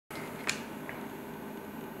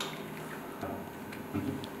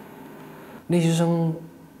练习生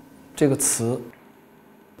这个词，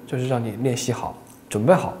就是让你练习好、准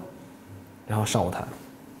备好，然后上舞台，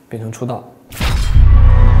变成出道。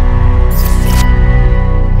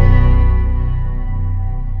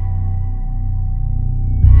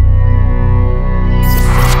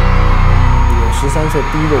我13岁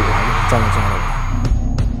第一个舞台就是站在这样的舞台。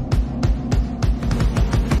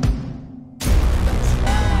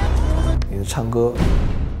 你的唱歌，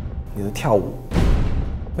你的跳舞，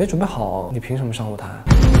没准备好，你凭什么上舞台？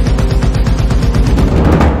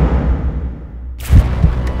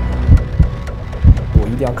我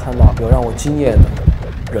一定要看到有让我惊艳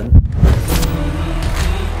的人。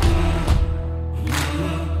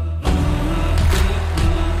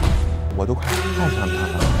我都快爱上他了。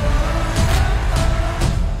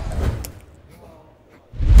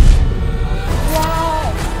哇！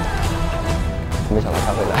没想到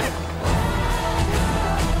他会来。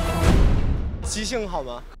 即兴好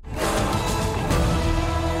吗？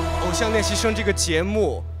偶像练习生这个节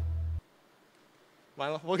目，完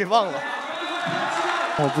了，我给忘了。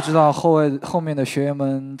我不知道后面的学员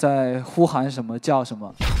们在呼喊什么，叫什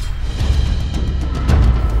么。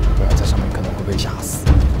我要在上面可能会被吓死。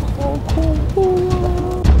好恐怖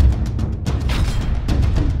啊！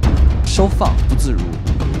收放不自如，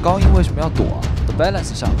高音为什么要躲？The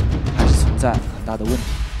balance 上还是存在很大的问题。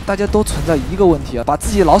 大家都存在一个问题啊，把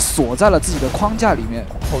自己老锁在了自己的框架里面。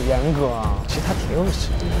好严格啊！其实他挺有实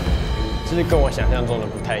力的，就是跟我想象中的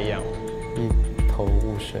不太一样，一头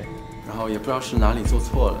雾水，然后也不知道是哪里做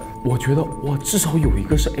错了。我觉得哇，至少有一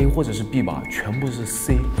个是 A 或者是 B 吧，全部是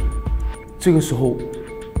C。这个时候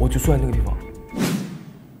我就坐在那个地方，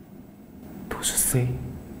都是 C。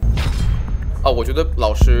我觉得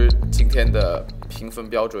老师今天的评分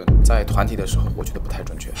标准在团体的时候，我觉得不太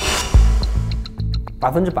准确。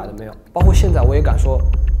 100%的没有，包括现在我也敢说，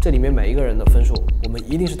这里面每一个人的分数，我们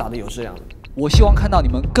一定是打得有质量的。我希望看到你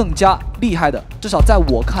们更加厉害的，至少在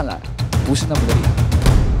我看来，不是那么的厉害。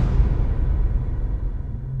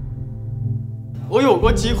我有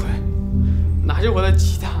过机会拿着我的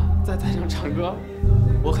吉他在台上唱歌，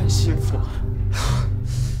我很幸福。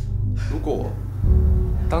如果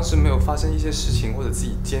当时没有发生一些事情，或者自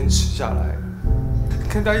己坚持下来，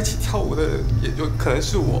跟他一起跳舞的也就可能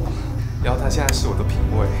是我。 然后他现在是我的评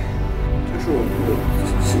委，这是我们的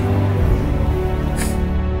自信。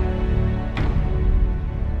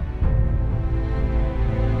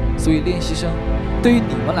所以练习生，对于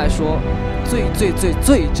你们来说，最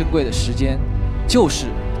珍贵的时间，就是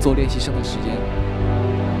做练习生的时间。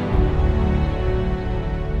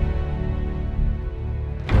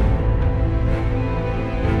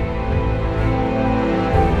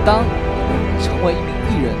当你成为一名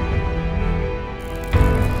艺人。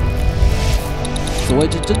 所谓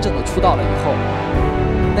真正的出道了以后，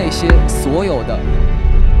那些所有的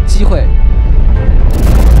机会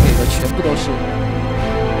给的全部都是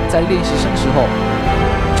在练习生时候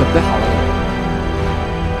准备好了的。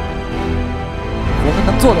我们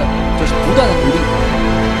能做的就是不断的努力，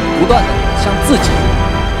不断的向自己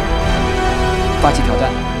发起挑战，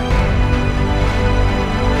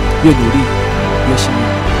越努力越幸运。